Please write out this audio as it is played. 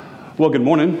Well, good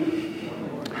morning.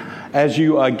 As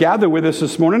you gather with us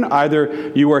this morning,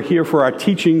 either you are here for our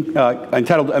teaching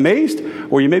entitled Amazed,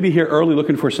 or you may be here early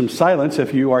looking for some silence.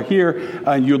 If you are here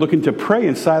and you're looking to pray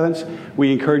in silence,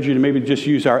 we encourage you to maybe just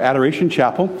use our Adoration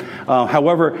Chapel.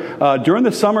 However, during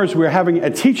the summers, we're having a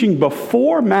teaching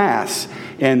before Mass,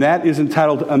 and that is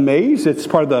entitled Amazed. It's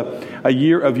part of a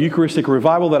year of Eucharistic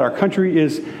revival that our country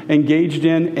is engaged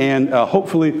in, and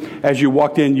hopefully, as you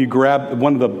walked in, you grabbed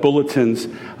one of the bulletins.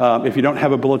 If you don't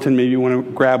have a bulletin, maybe you want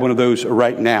to grab one of those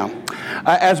right now.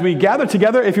 As we gather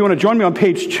together, if you want to join me on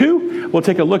page 2, we'll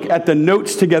take a look at the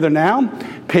notes together now.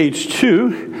 Page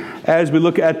 2, as we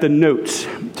look at the notes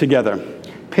together.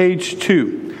 Page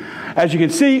 2. As you can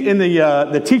see in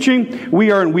the teaching, we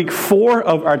are in week 4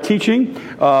 of our teaching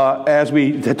as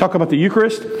we talk about the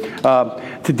Eucharist.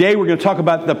 Today we're going to talk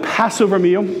about the Passover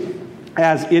meal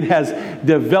as it has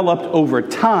developed over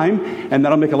time, and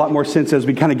that'll make a lot more sense as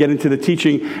we kind of get into the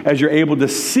teaching, as you're able to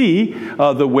see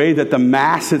the way that the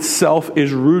Mass itself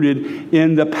is rooted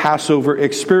in the Passover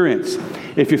experience.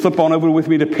 If you flip on over with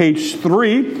me to page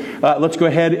 3, let's go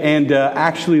ahead and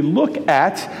actually look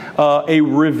at a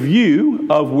review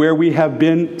of where we have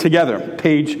been together.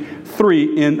 Page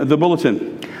 3 in the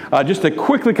bulletin. Just to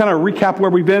quickly kind of recap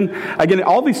where we've been. Again,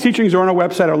 all these teachings are on our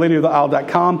website,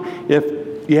 ourladyoftheisle.com. If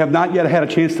you have not yet had a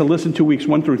chance to listen to weeks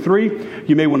 1 through 3,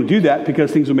 you may want to do that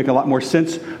because things will make a lot more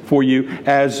sense for you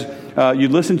as you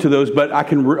listen to those. But I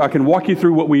can walk you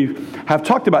through what we have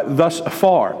talked about thus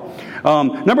far.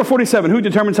 Number 47, who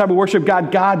determines how we worship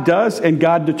God? God does, and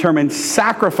God determines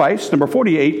sacrifice, number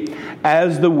 48,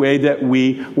 as the way that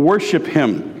we worship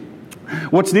Him.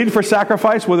 What's needed for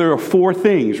sacrifice? Well, there are 4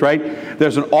 things, right?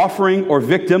 There's an offering or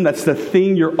victim. That's the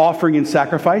thing you're offering in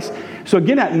sacrifice. So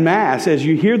again, at Mass, as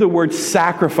you hear the word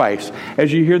sacrifice,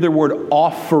 as you hear the word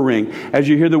offering, as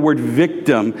you hear the word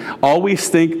victim, always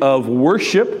think of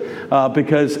worship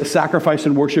because sacrifice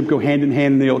and worship go hand in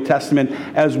hand in the Old Testament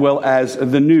as well as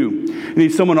the New. You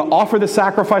need someone to offer the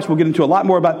sacrifice. We'll get into a lot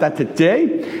more about that today.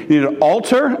 You need an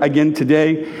altar, again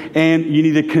today, and you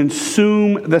need to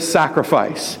consume the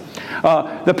sacrifice.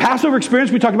 The Passover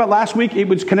experience we talked about last week, it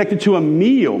was connected to a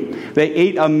meal. They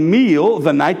ate a meal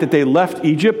the night that they left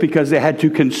Egypt because they had to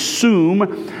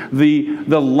consume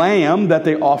the lamb that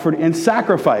they offered in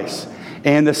sacrifice.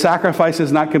 And the sacrifice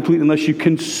is not complete unless you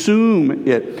consume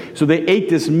it. So they ate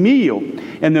this meal,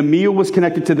 and the meal was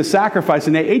connected to the sacrifice,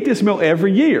 and they ate this meal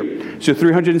every year. So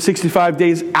 365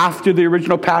 days after the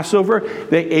original Passover,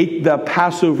 they ate the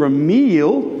Passover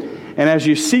meal. And as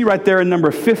you see right there in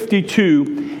number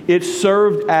 52, it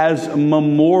served as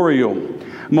memorial.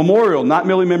 Memorial, not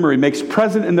merely memory, makes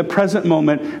present in the present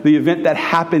moment the event that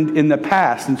happened in the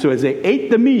past. And so as they ate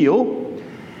the meal,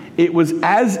 it was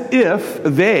as if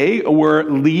they were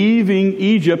leaving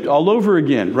Egypt all over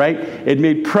again, right? It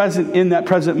made present in that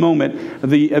present moment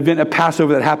the event of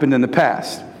Passover that happened in the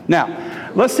past.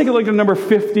 Now, let's take a look at number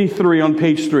 53 on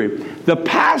page 3. The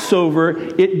Passover,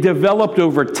 it developed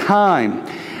over time.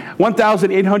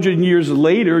 1,800 years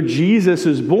later, Jesus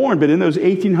is born, but in those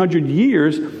 1,800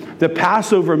 years, the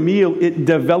Passover meal, it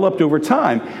developed over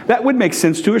time. That would make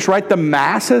sense to us, right? The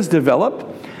Mass has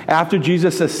developed. After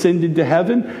Jesus ascended to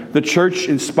heaven, the church,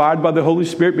 inspired by the Holy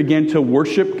Spirit, began to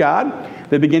worship God.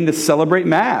 They began to celebrate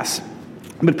Mass.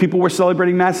 But people were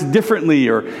celebrating Mass differently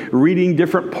or reading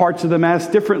different parts of the Mass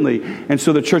differently. And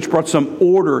so the church brought some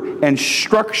order and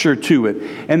structure to it.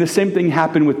 And the same thing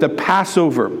happened with the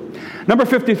Passover. Number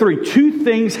 53, 2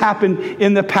 things happened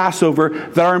in the Passover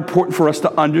that are important for us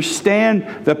to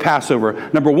understand the Passover.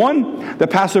 Number 1, the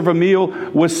Passover meal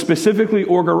was specifically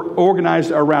organized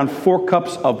around 4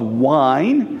 cups of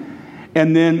wine.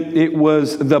 And then it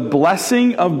was the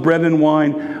blessing of bread and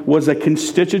wine was a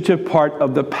constitutive part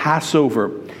of the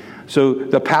Passover. So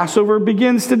the Passover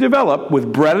begins to develop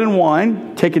with bread and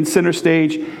wine taking center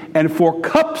stage and 4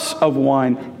 cups of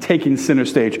wine taking center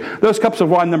stage. Those cups of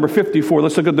wine, number 54,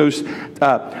 let's look at those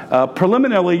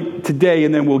preliminarily today,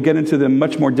 and then we'll get into them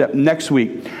much more depth next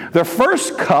week. The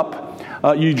first cup,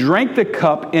 you drank the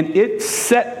cup, and it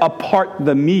set apart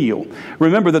the meal.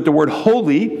 Remember that the word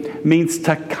holy means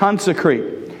to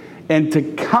consecrate. And to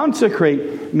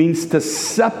consecrate means to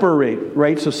separate,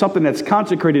 right? So something that's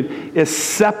consecrated is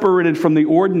separated from the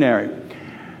ordinary.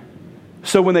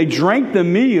 So when they drank the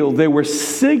meal, they were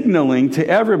signaling to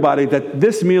everybody that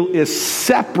this meal is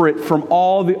separate from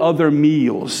all the other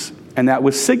meals. And that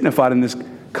was signified in this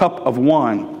cup of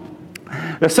wine.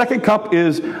 The second cup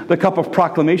is the cup of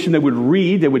proclamation. They would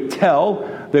read, they would tell,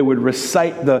 they would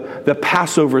recite the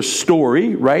Passover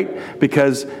story, right?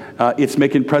 Because it's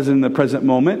making present in the present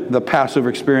moment, the Passover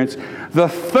experience. The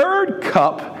third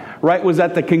cup, right, was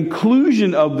at the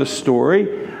conclusion of the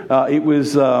story. It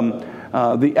was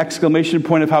the exclamation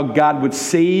point of how God would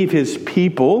save his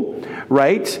people,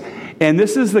 right? And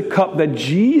this is the cup that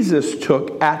Jesus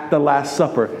took at the Last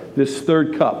Supper, this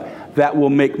third cup. That will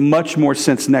make much more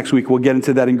sense next week. We'll get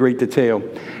into that in great detail.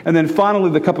 And then finally,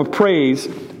 the cup of praise,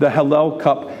 the Hallel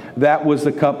cup, that was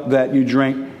the cup that you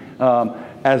drank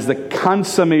as the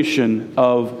consummation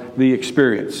of the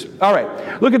experience. All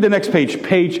right, look at the next page,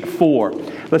 page 4.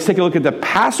 Let's take a look at the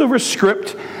Passover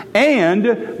script,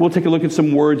 and we'll take a look at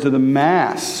some words of the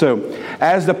Mass. So,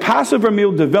 as the Passover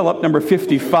meal developed, number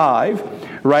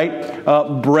 55, right,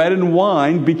 bread and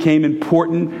wine became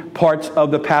important parts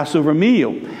of the Passover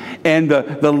meal. And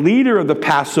the leader of the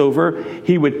Passover,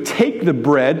 he would take the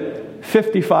bread,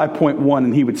 55.1,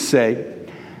 and he would say,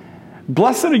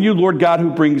 "Blessed are you, Lord God, who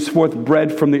brings forth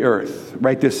bread from the earth."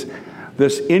 Right, this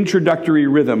introductory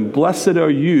rhythm. Blessed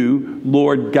are you,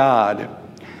 Lord God.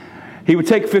 He would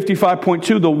take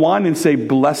 55.2, the wine, and say,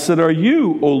 "Blessed are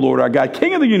you, O Lord our God,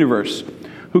 King of the universe,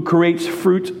 who creates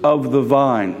fruit of the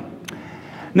vine."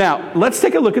 Now, let's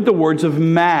take a look at the words of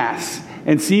Mass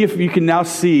and see if you can now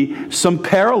see some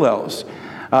parallels.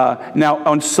 Now,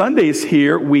 on Sundays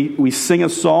here, we sing a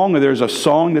song, or there's a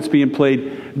song that's being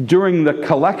played during the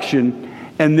collection,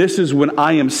 and this is when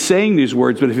I am saying these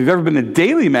words. But if you've ever been to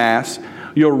daily Mass,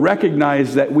 you'll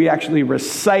recognize that we actually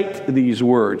recite these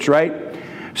words, right?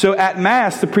 So at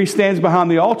Mass, the priest stands behind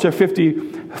the altar,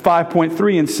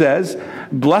 55.3, and says,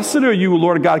 "Blessed are you,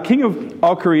 Lord God, King of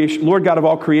all creation, Lord God of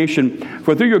all creation,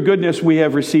 for through your goodness we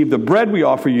have received the bread we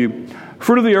offer you.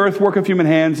 Fruit of the earth, work of human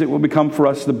hands, it will become for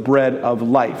us the bread of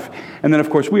life." And then, of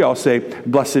course, we all say,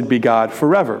 "Blessed be God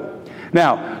forever."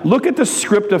 Now, look at the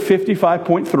script of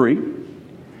 55.3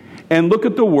 and look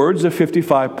at the words of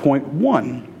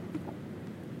 55.1.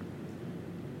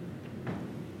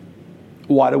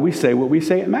 Why do we say what we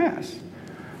say at Mass?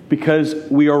 Because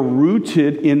we are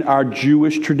rooted in our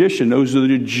Jewish tradition. Those are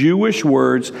the Jewish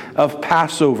words of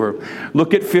Passover.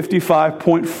 Look at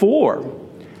 55.4.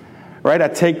 Right, I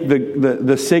take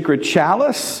the sacred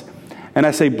chalice and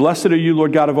I say, "Blessed are you,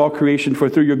 Lord God of all creation, for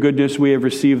through your goodness we have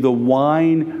received the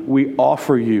wine we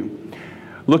offer you."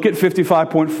 Look at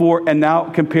 55.4 and now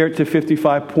compare it to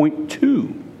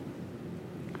 55.2.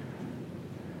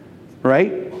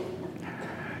 Right?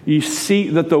 You see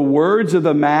that the words of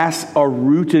the Mass are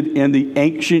rooted in the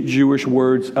ancient Jewish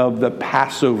words of the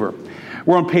Passover.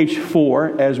 We're on page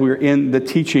 4 as we're in the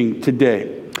teaching today.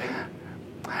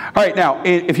 All right, now,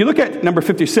 if you look at number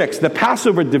 56, the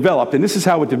Passover developed, and this is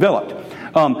how it developed.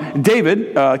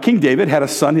 King David had a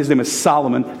son, his name is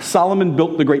Solomon. Solomon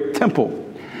built the great temple.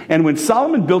 And when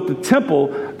Solomon built the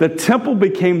temple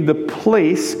became the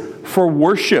place for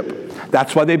worship.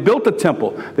 That's why they built the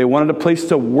temple. They wanted a place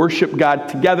to worship God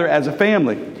together as a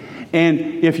family. And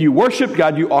if you worshiped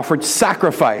God, you offered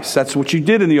sacrifice. That's what you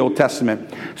did in the Old Testament.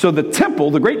 So the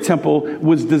temple, the great temple,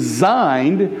 was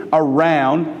designed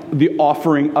around the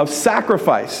offering of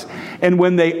sacrifice. And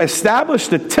when they established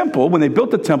the temple, when they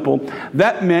built the temple,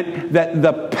 that meant that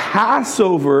the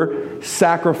Passover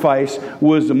sacrifice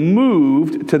was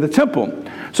moved to the temple.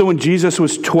 So when Jesus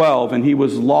was 12 and he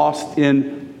was lost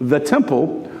in the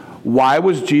temple, why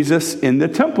was Jesus in the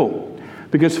temple?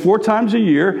 Because 4 times a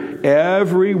year,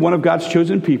 every one of God's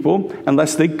chosen people,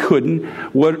 unless they couldn't,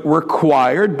 were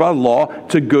required by law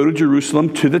to go to Jerusalem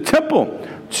to the temple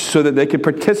so that they could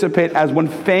participate as one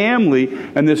family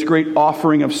in this great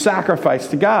offering of sacrifice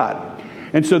to God.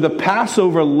 And so the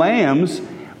Passover lambs,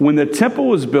 when the temple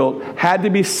was built, had to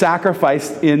be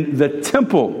sacrificed in the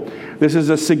temple. This is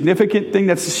a significant thing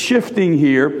that's shifting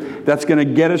here that's going to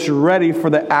get us ready for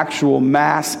the actual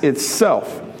Mass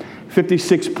itself.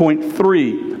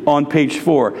 56.3 on page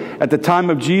 4. At the time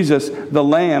of Jesus, the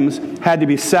lambs had to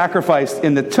be sacrificed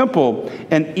in the temple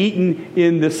and eaten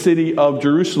in the city of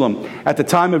Jerusalem. At the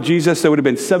time of Jesus, there would have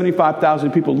been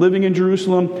 75,000 people living in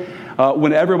Jerusalem.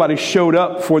 When everybody showed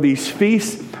up for these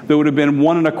feasts, there would have been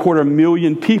 1.25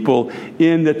 million people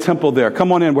in the temple there.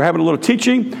 Come on in. We're having a little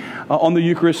teaching on the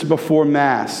Eucharist before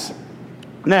Mass.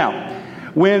 Now,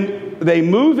 when they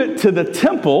move it to the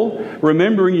temple,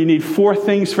 remembering you need 4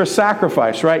 things for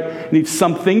sacrifice, right? You need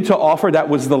something to offer, that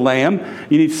was the lamb.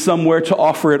 You need somewhere to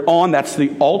offer it on, that's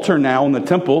the altar now in the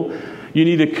temple. You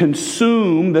need to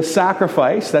consume the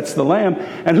sacrifice, that's the lamb.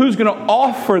 And who's going to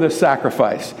offer the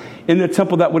sacrifice? In the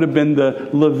temple, that would have been the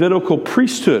Levitical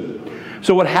priesthood.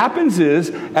 So what happens is,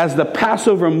 as the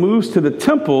Passover moves to the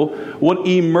temple, what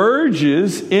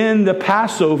emerges in the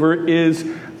Passover is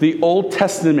the Old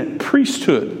Testament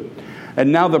priesthood.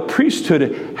 And now the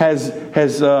priesthood has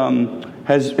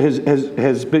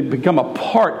become a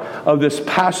part of this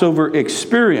Passover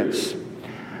experience.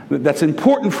 That's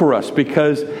important for us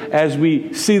because as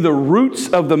we see the roots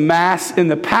of the Mass in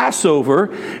the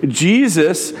Passover,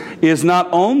 Jesus is not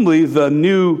only the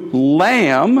new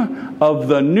Lamb of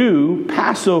the new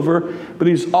Passover, but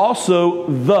he's also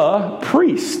the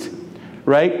priest,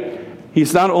 right?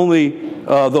 He's not only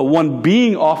the one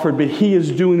being offered, but he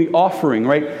is doing the offering,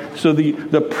 right? So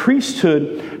the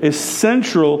priesthood is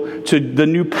central to the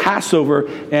new Passover,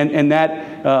 and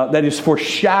that is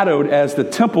foreshadowed as the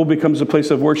temple becomes a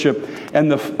place of worship, and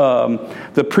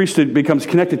the priesthood becomes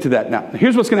connected to that. Now,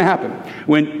 here's what's going to happen.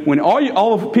 When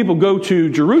all of people go to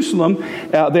Jerusalem,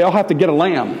 they all have to get a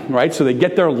lamb, right? So they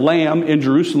get their lamb in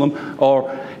Jerusalem,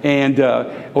 or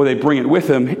they bring it with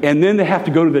them, and then they have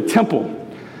to go to the temple.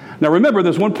 Now remember,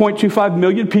 there's 1.25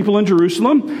 million people in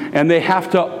Jerusalem, and they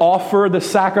have to offer the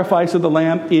sacrifice of the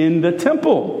lamb in the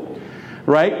temple,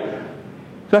 right?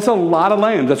 That's a lot of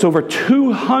lambs. That's over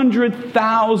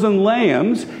 200,000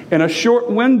 lambs in a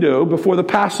short window before the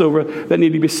Passover that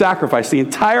need to be sacrificed. The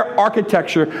entire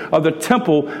architecture of the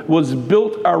temple was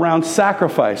built around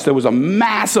sacrifice. There was a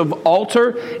massive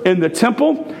altar in the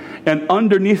temple, and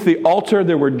underneath the altar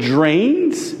there were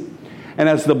drains. And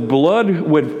as the blood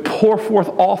would pour forth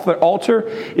off the altar,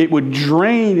 it would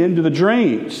drain into the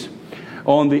drains.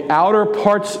 On the outer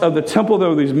parts of the temple, there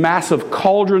were these massive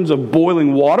cauldrons of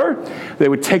boiling water. They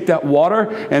would take that water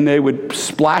and they would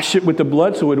splash it with the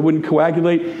blood so it wouldn't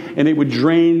coagulate, and it would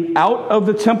drain out of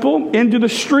the temple into the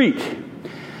street,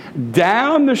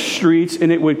 down the streets,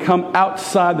 and it would come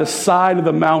outside the side of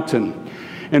the mountain.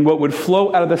 And what would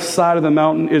flow out of the side of the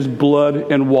mountain is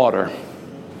blood and water.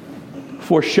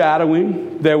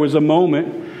 Foreshadowing, there was a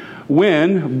moment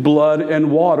when blood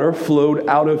and water flowed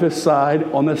out of his side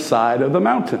on the side of the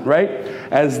mountain, right?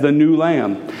 As the new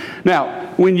lamb. Now,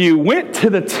 when you went to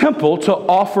the temple to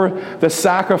offer the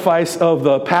sacrifice of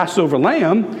the Passover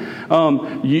lamb,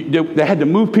 they had to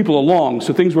move people along,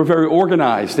 so things were very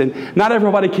organized, and not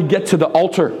everybody could get to the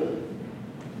altar.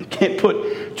 You can't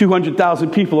put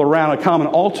 200,000 people around a common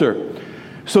altar.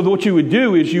 So what you would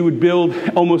do is you would build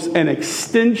almost an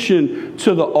extension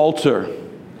to the altar.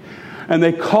 And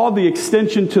they called the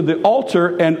extension to the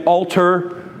altar an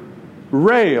altar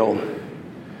rail.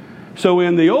 So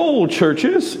in the old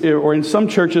churches, or in some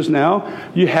churches now,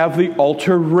 you have the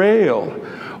altar rail.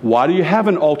 Why do you have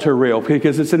an altar rail?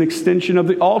 Because it's an extension of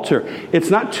the altar. It's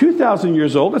not 2,000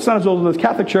 years old. It's not as old as the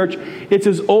Catholic Church. It's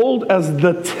as old as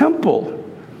the temple.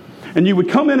 And you would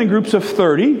come in groups of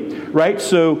 30, right?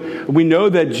 So we know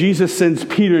that Jesus sends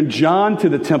Peter and John to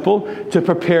the temple to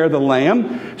prepare the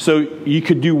lamb. So you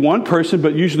could do one person,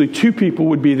 but usually two people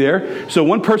would be there. So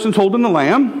one person's holding the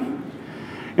lamb,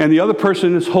 and the other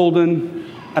person is holding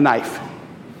a knife.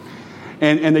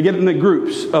 And they get in the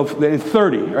groups of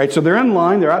 30, right? So they're in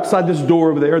line. They're outside this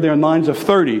door over there. They're in lines of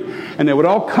 30. And they would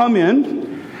all come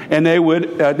in, and they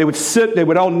would sit. They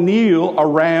would all kneel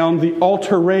around the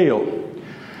altar rail.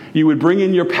 You would bring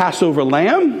in your Passover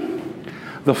lamb.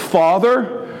 The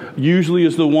father usually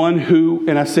is the one who,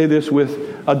 and I say this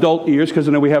with adult ears because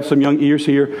I know we have some young ears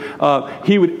here,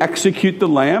 he would execute the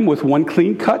lamb with one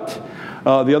clean cut.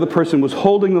 The other person was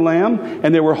holding the lamb,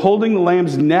 and they were holding the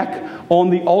lamb's neck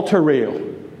on the altar rail.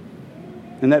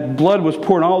 And that blood was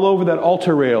pouring all over that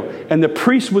altar rail. And the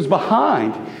priest was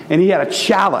behind, and he had a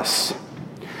chalice.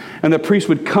 And the priest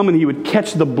would come and he would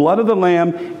catch the blood of the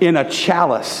lamb in a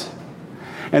chalice.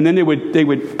 And then they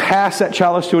would pass that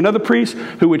chalice to another priest,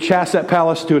 who would pass that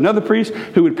chalice to another priest,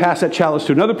 who would pass that chalice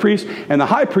to another priest. And the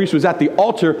high priest was at the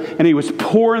altar, and he was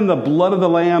pouring the blood of the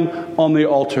lamb on the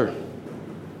altar.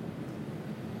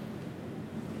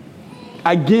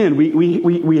 Again,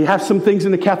 we have some things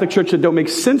in the Catholic Church that don't make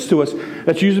sense to us.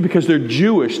 That's usually because they're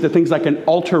Jewish. They're things like an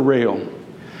altar rail.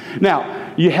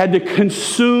 Now, you had to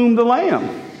consume the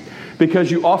lamb.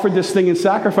 Because you offered this thing in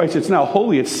sacrifice, it's now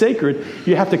holy, it's sacred,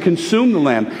 you have to consume the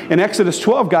lamb. In Exodus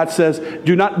 12, God says,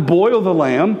 do not boil the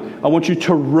lamb, I want you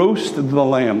to roast the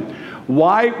lamb.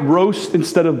 Why roast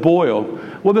instead of boil?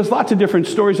 Well, there's lots of different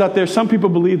stories out there. Some people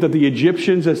believe that the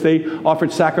Egyptians, as they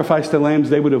offered sacrifice to lambs,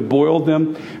 they would have boiled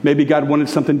them. Maybe God wanted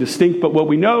something distinct, but what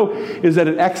we know is that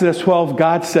in Exodus 12,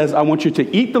 God says, I want you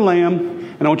to eat the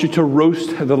lamb, and I want you to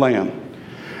roast the lamb.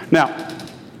 Now,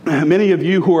 many of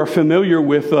you who are familiar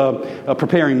with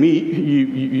preparing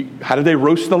meat, how do they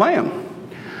roast the lamb?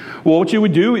 Well, what you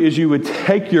would do is you would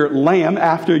take your lamb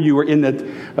after you were in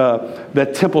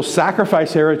the temple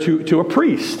sacrifice area to a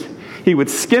priest. He would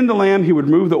skin the lamb, he would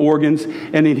remove the organs,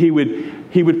 and then he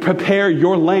would prepare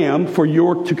your lamb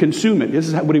to consume it. This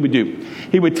is what he would do.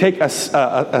 He would take a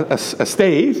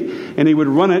stave, and he would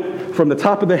run it from the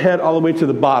top of the head all the way to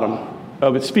the bottom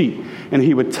of its feet. And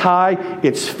he would tie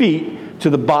its feet to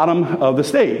the bottom of the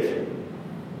stave.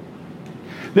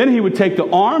 Then he would take the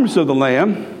arms of the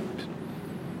lamb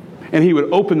and he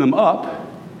would open them up.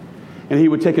 And he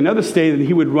would take another stave and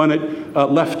he would run it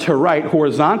left to right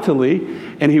horizontally.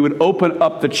 And he would open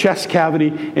up the chest cavity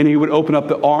and he would open up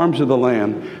the arms of the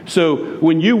lamb. So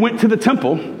when you went to the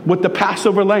temple with the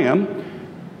Passover lamb,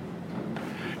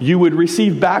 you would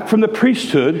receive back from the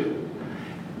priesthood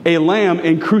a lamb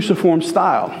in cruciform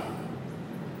style.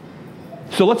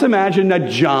 So let's imagine that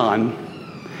John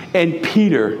and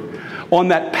Peter on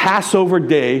that Passover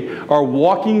day are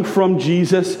walking from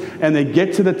Jesus, and they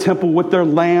get to the temple with their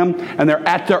lamb, and they're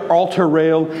at their altar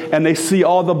rail, and they see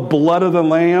all the blood of the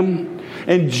lamb,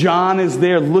 and John is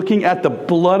there looking at the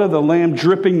blood of the lamb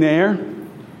dripping there,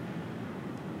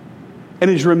 and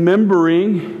he's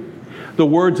remembering the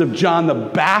words of John the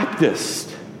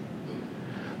Baptist,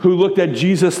 who looked at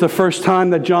Jesus the first time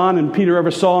that John and Peter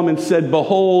ever saw him and said,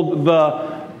 "Behold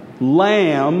the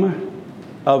Lamb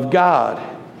of God."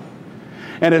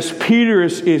 And as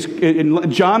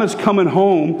John is coming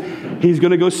home, he's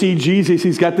going to go see Jesus.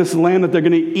 He's got this lamb that they're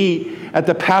going to eat at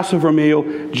the Passover meal.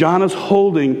 John is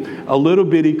holding a little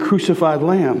bitty crucified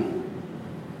lamb.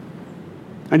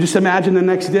 And just imagine the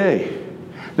next day,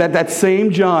 that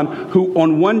same John who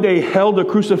on one day held a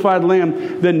crucified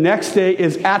lamb, the next day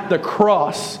is at the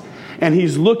cross and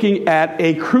he's looking at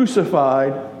a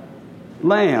crucified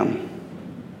lamb.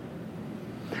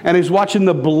 And he's watching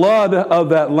the blood of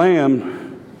that lamb.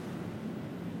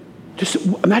 Just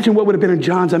imagine what would have been in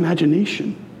John's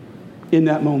imagination in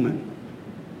that moment.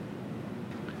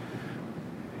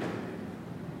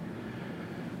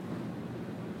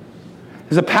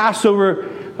 As a Passover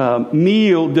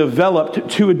meal developed,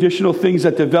 two additional things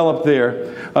that developed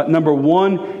there. Number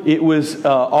one, it was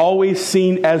always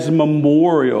seen as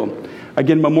memorial.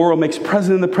 Again, memorial makes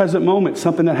present in the present moment,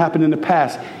 something that happened in the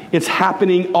past. It's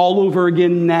happening all over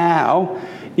again now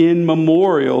in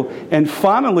memorial. And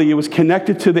finally, it was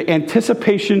connected to the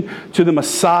anticipation to the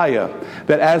Messiah.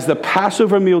 That as the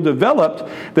Passover meal developed,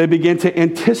 they began to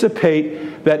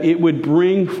anticipate that it would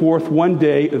bring forth one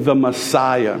day the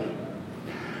Messiah.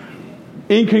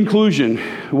 In conclusion,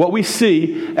 what we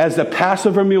see as the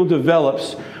Passover meal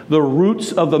develops, the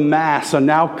roots of the Mass are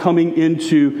now coming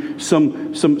into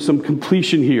some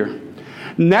completion here.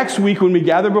 Next week, when we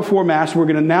gather before Mass, we're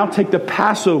going to now take the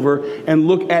Passover and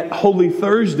look at Holy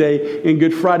Thursday and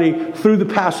Good Friday through the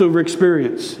Passover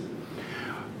experience.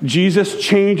 Jesus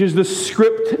changes the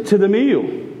script to the meal.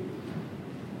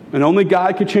 And only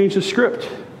God could change the script.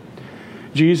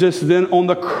 Jesus then on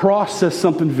the cross says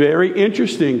something very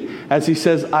interesting as he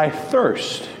says, "I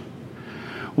thirst."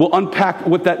 We'll unpack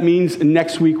what that means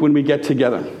next week when we get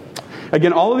together.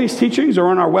 Again, all of these teachings are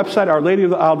on our website,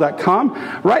 OurLadyOfTheIsle.com.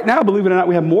 Right now, believe it or not,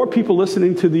 we have more people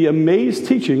listening to the Amazed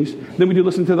teachings than we do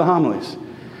listen to the homilies.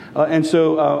 And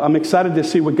so I'm excited to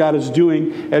see what God is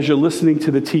doing as you're listening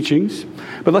to the teachings.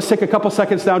 But let's take a couple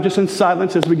seconds now just in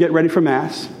silence as we get ready for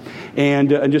Mass.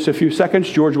 And in just a few seconds,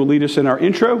 George will lead us in our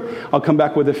intro. I'll come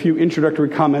back with a few introductory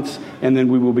comments, and then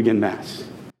we will begin Mass.